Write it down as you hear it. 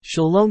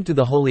Shalom to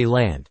the Holy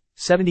Land,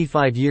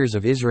 75 years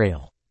of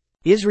Israel.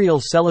 Israel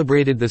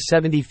celebrated the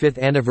 75th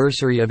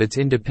anniversary of its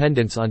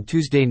independence on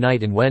Tuesday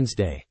night and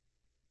Wednesday.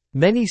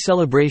 Many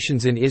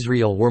celebrations in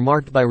Israel were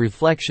marked by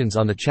reflections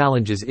on the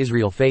challenges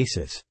Israel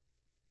faces.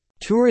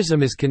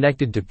 Tourism is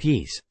connected to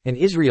peace, and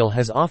Israel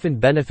has often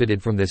benefited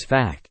from this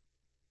fact.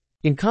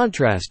 In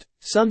contrast,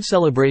 some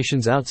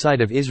celebrations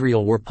outside of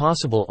Israel were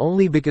possible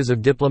only because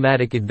of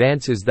diplomatic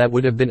advances that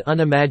would have been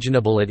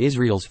unimaginable at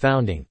Israel's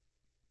founding.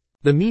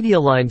 The media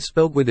line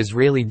spoke with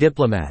Israeli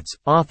diplomats,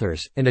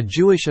 authors, and a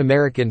Jewish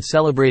American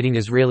celebrating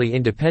Israeli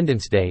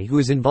Independence Day who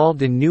is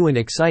involved in new and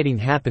exciting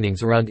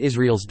happenings around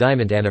Israel's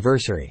diamond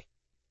anniversary.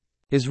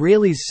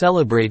 Israelis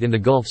celebrate in the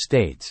Gulf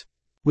states.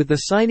 With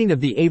the signing of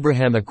the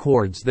Abraham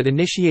Accords that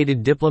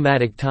initiated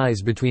diplomatic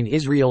ties between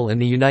Israel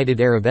and the United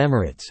Arab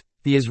Emirates,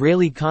 the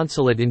Israeli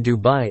consulate in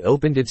Dubai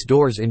opened its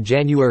doors in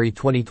January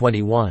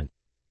 2021.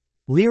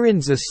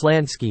 Liran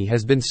Zaslansky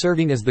has been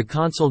serving as the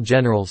Consul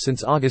General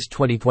since August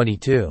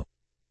 2022.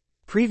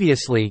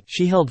 Previously,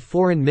 she held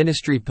foreign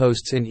ministry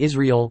posts in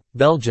Israel,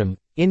 Belgium,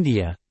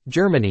 India,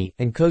 Germany,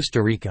 and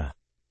Costa Rica.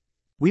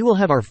 We will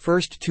have our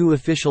first 2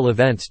 official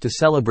events to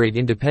celebrate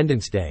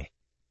Independence Day.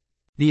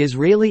 The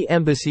Israeli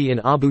Embassy in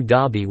Abu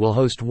Dhabi will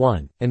host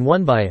one, and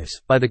one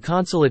by the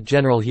Consulate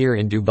General here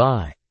in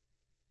Dubai.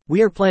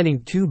 We are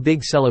planning 2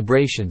 big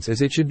celebrations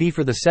as it should be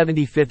for the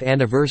 75th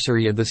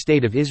anniversary of the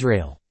State of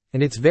Israel,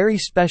 and it's very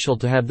special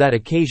to have that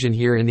occasion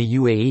here in the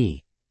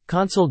UAE,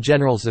 Consul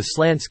General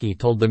Zaslansky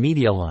told the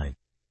media line.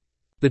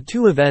 The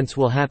 2 events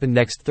will happen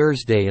next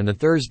Thursday and the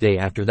Thursday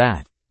after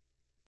that.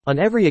 On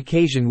every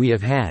occasion we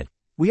have had,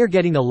 we are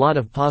getting a lot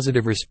of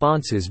positive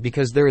responses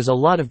because there is a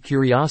lot of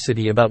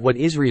curiosity about what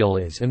Israel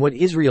is and what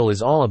Israel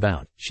is all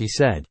about, she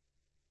said.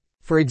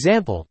 For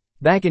example,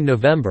 back in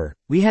November,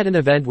 we had an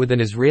event with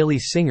an Israeli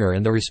singer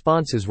and the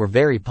responses were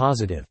very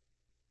positive.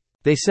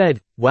 They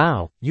said,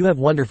 "Wow, you have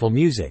wonderful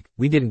music,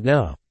 we didn't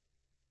know."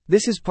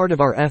 This is part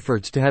of our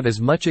efforts to have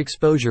as much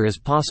exposure as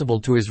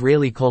possible to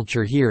Israeli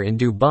culture here in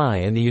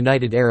Dubai and the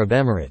United Arab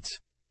Emirates.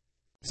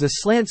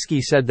 Zaslansky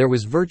said there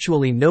was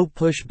virtually no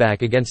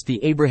pushback against the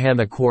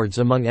Abraham Accords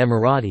among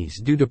Emiratis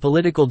due to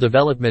political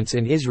developments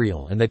in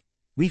Israel and that,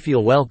 "We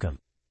feel welcome."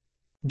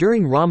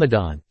 During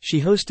Ramadan, she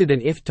hosted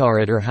an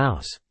iftar at her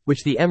house,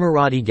 which the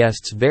Emirati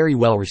guests very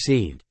well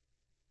received.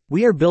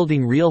 "We are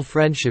building real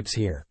friendships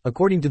here,"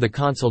 according to the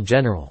Consul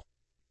General.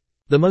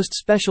 "The most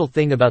special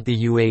thing about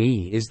the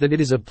UAE is that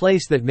it is a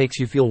place that makes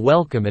you feel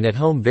welcome and at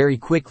home very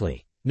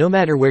quickly, no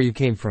matter where you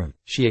came from,"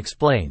 she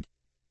explained.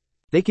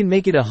 "They can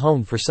make it a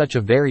home for such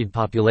a varied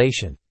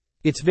population.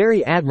 It's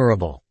very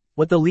admirable.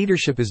 What the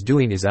leadership is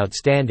doing is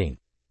outstanding."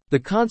 The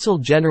Consul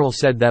General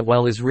said that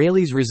while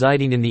Israelis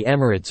residing in the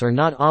Emirates are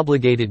not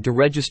obligated to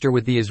register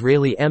with the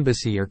Israeli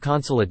Embassy or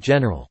Consulate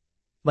General,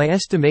 my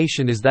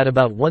estimation is that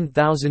about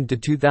 1,000 to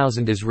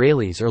 2,000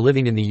 Israelis are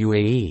living in the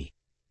UAE.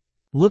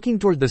 Looking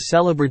toward the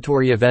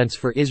celebratory events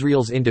for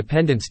Israel's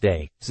Independence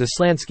Day,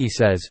 Zaslansky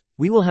says,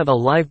 "We will have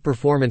a live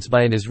performance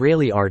by an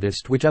Israeli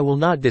artist which I will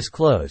not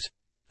disclose,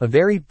 a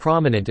very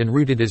prominent and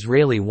rooted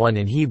Israeli one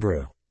in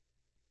Hebrew.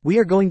 We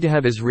are going to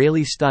have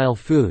Israeli-style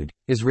food,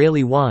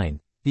 Israeli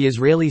wine, the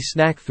Israeli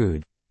snack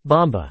food,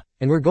 bamba,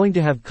 and we're going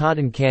to have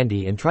cotton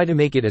candy and try to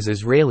make it as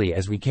Israeli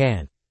as we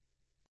can."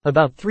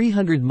 About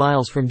 300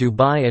 miles from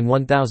Dubai and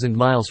 1,000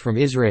 miles from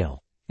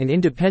Israel, an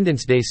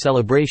Independence Day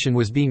celebration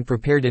was being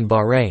prepared in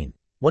Bahrain,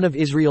 one of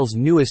Israel's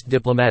newest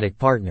diplomatic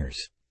partners.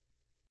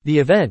 The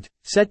event,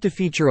 set to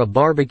feature a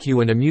barbecue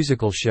and a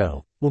musical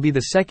show, will be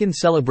the second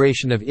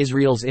celebration of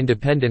Israel's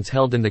independence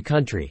held in the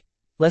country,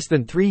 less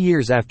than 3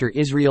 years after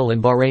Israel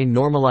and Bahrain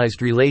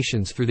normalized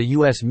relations through the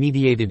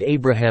U.S.-mediated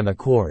Abraham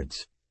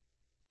Accords.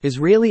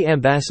 Israeli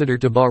ambassador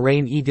to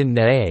Bahrain Eitan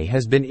Naeh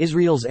has been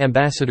Israel's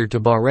ambassador to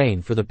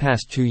Bahrain for the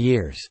past 2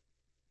 years.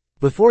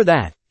 Before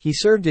that, he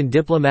served in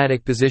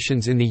diplomatic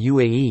positions in the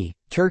UAE,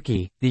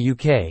 Turkey, the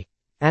UK,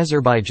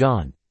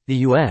 Azerbaijan, the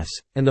US,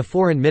 and the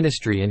Foreign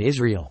Ministry in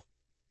Israel.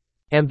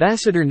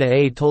 Ambassador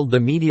Naeh told the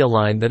media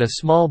line that a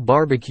small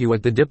barbecue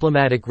at the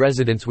diplomatic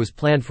residence was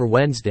planned for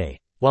Wednesday,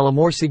 while a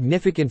more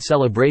significant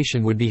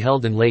celebration would be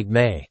held in late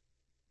May.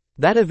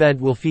 That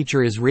event will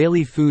feature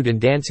Israeli food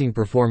and dancing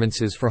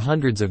performances for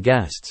hundreds of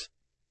guests.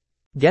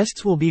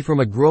 Guests will be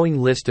from a growing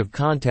list of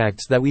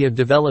contacts that we have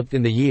developed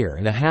in the year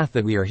and a half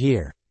that we are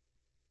here.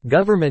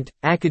 Government,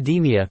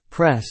 academia,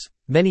 press,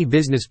 many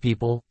business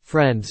people,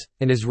 friends,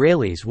 and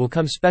Israelis will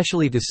come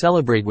specially to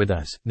celebrate with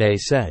us, Naeh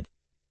said.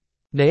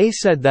 Naeh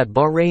said that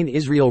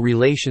Bahrain-Israel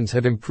relations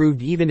have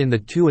improved even in the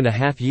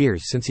 2.5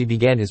 years since he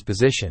began his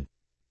position.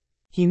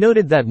 He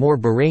noted that more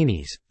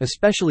Bahrainis,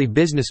 especially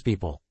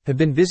businesspeople, have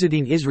been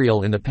visiting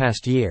Israel in the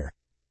past year.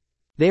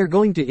 They are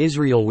going to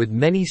Israel with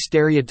many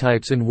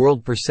stereotypes and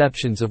world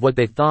perceptions of what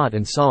they thought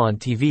and saw on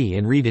TV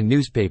and read in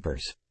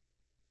newspapers.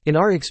 In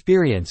our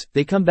experience,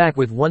 they come back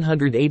with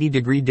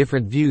 180-degree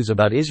different views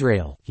about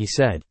Israel, he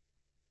said.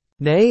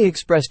 Naeh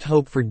expressed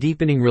hope for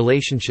deepening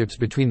relationships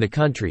between the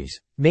countries,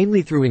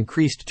 mainly through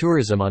increased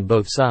tourism on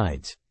both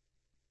sides.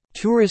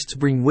 Tourists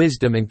bring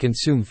wisdom and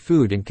consume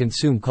food and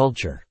consume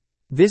culture.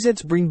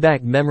 Visits bring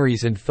back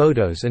memories and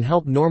photos and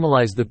help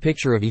normalize the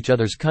picture of each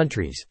other's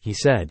countries, he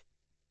said.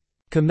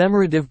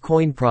 Commemorative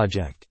Coin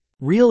Project.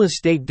 Real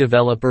estate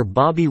developer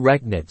Bobby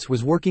Rechnitz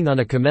was working on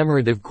a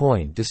commemorative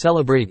coin to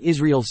celebrate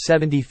Israel's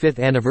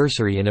 75th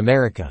anniversary in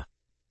America.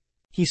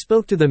 He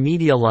spoke to the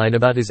Media Line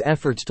about his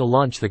efforts to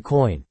launch the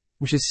coin,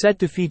 which is set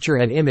to feature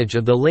an image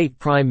of the late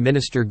Prime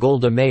Minister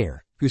Golda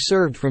Meir, who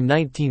served from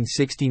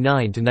 1969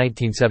 to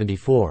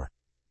 1974.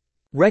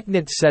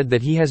 Rechnitz said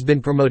that he has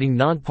been promoting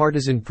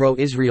nonpartisan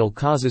pro-Israel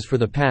causes for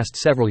the past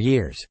several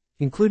years,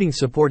 including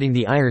supporting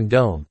the Iron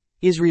Dome,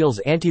 Israel's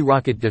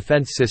anti-rocket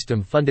defense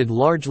system funded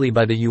largely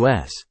by the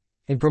U.S.,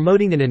 and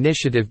promoting an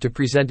initiative to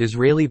present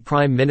Israeli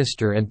Prime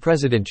Minister and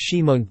President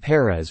Shimon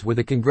Peres with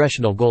a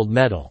Congressional Gold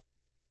Medal.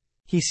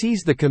 He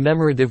sees the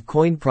commemorative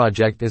coin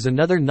project as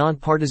another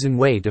nonpartisan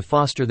way to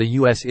foster the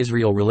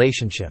U.S.-Israel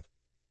relationship.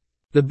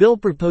 The bill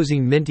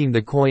proposing minting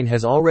the coin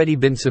has already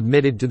been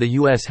submitted to the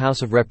U.S.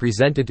 House of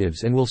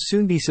Representatives and will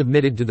soon be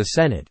submitted to the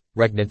Senate,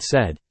 Rechnitz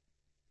said.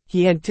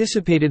 He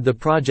anticipated the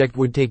project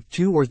would take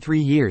 2 or 3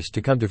 years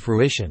to come to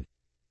fruition.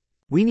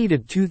 We need a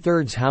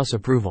 2/3 House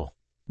approval.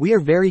 We are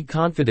very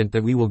confident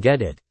that we will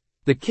get it.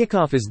 The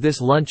kickoff is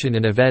this luncheon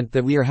and event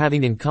that we are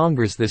having in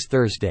Congress this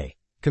Thursday,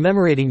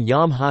 commemorating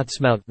Yom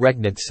Ha'atzmaut,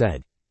 Rechnitz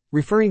said,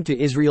 referring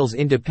to Israel's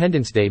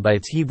Independence Day by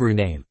its Hebrew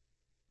name.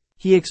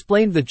 He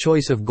explained the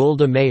choice of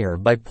Golda Meir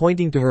by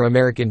pointing to her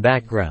American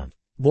background.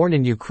 Born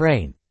in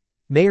Ukraine,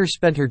 Meir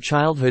spent her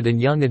childhood and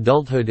young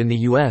adulthood in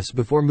the U.S.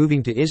 before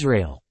moving to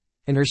Israel,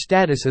 and her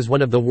status as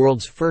one of the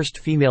world's first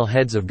female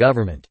heads of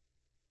government.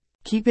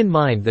 Keep in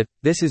mind that,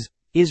 this is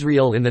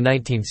Israel in the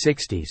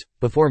 1960s,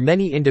 before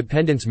many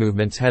independence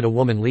movements had a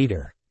woman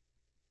leader.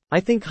 I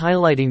think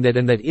highlighting that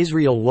and that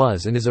Israel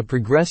was and is a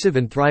progressive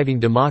and thriving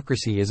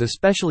democracy is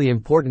especially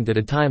important at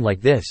a time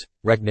like this,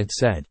 Rechnitz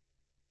said.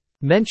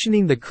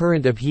 Mentioning the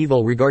current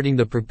upheaval regarding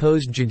the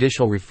proposed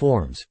judicial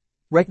reforms,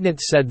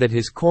 Rechnitz said that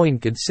his coin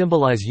could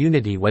symbolize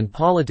unity when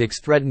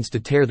politics threatens to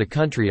tear the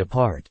country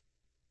apart.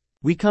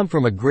 We come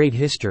from a great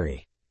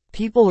history.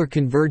 People are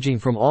converging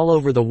from all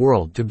over the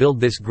world to build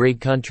this great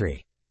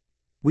country.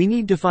 We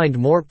need to find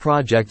more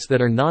projects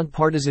that are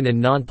nonpartisan and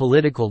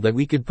non-political that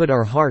we could put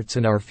our hearts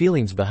and our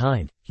feelings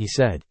behind, he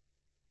said.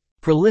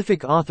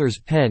 Prolific authors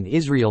pen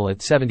Israel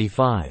at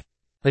 75.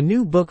 A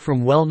new book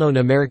from well-known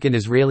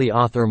American-Israeli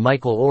author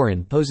Michael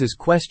Oren poses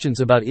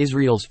questions about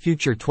Israel's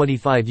future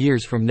 25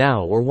 years from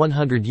now or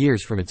 100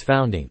 years from its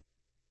founding.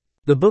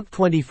 The book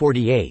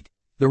 2048,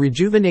 The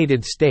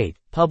Rejuvenated State,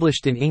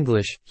 published in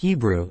English,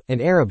 Hebrew,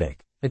 and Arabic,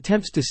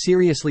 attempts to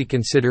seriously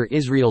consider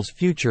Israel's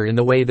future in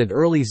the way that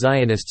early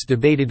Zionists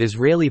debated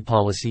Israeli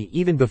policy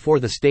even before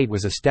the state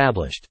was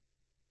established.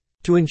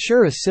 To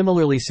ensure a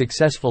similarly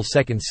successful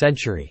second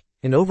century,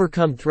 and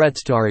overcome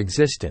threats to our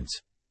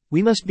existence,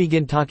 we must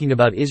begin talking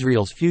about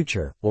Israel's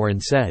future, Oren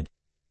said.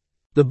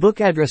 The book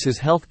addresses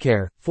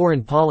healthcare,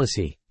 foreign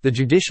policy, the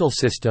judicial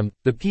system,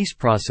 the peace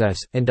process,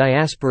 and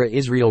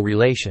diaspora-Israel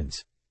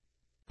relations.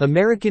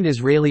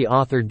 American-Israeli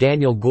author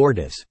Daniel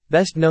Gordis,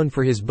 best known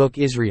for his book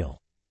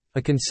Israel,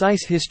 A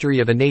Concise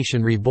History of a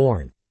Nation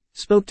Reborn,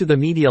 spoke to the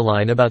Media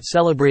Line about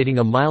celebrating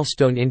a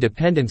milestone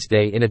Independence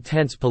Day in a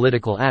tense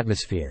political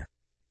atmosphere.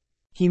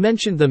 He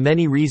mentioned the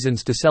many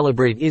reasons to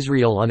celebrate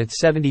Israel on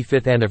its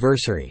 75th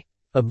anniversary: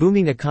 a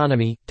booming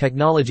economy,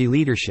 technology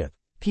leadership,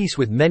 peace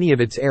with many of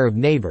its Arab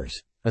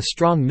neighbors, a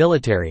strong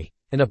military,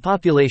 and a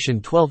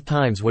population 12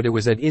 times what it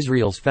was at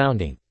Israel's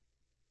founding.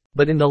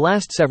 But in the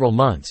last several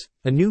months,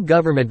 a new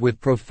government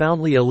with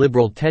profoundly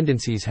illiberal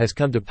tendencies has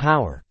come to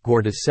power,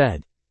 Gordis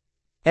said.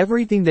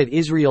 Everything that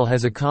Israel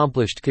has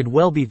accomplished could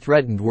well be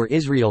threatened were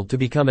Israel to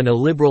become an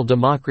illiberal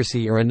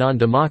democracy or a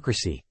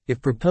non-democracy,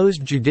 if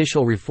proposed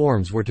judicial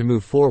reforms were to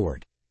move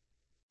forward.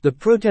 The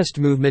protest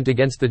movement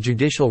against the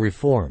judicial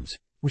reforms,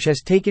 which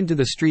has taken to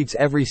the streets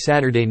every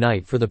Saturday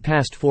night for the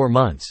past 4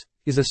 months,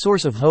 is a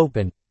source of hope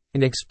and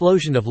an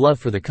explosion of love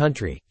for the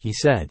country, he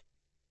said.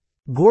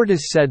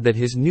 Gordis said that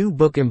his new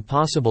book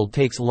Impossible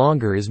Takes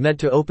Longer is meant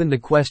to open the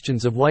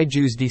questions of why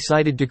Jews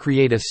decided to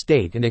create a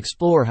state and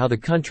explore how the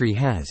country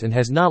has and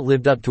has not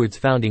lived up to its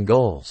founding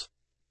goals.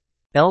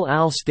 El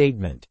Al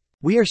statement.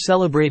 We are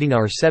celebrating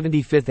our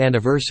 75th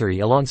anniversary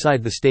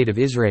alongside the State of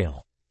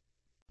Israel.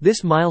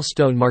 This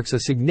milestone marks a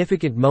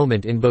significant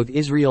moment in both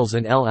Israel's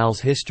and El Al's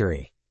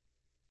history.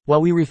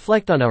 While we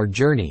reflect on our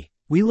journey,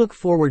 we look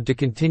forward to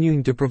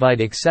continuing to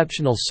provide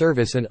exceptional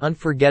service and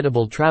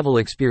unforgettable travel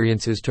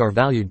experiences to our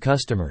valued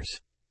customers.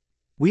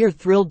 We are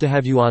thrilled to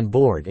have you on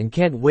board and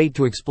can't wait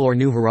to explore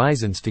new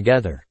horizons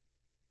together.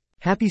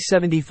 Happy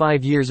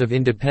 75 years of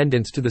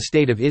independence to the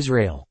State of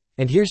Israel,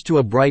 and here's to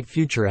a bright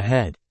future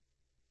ahead.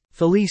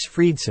 Felice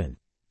Friedson.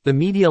 The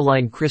Media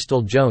Line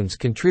Crystal Jones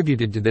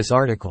contributed to this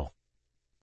article.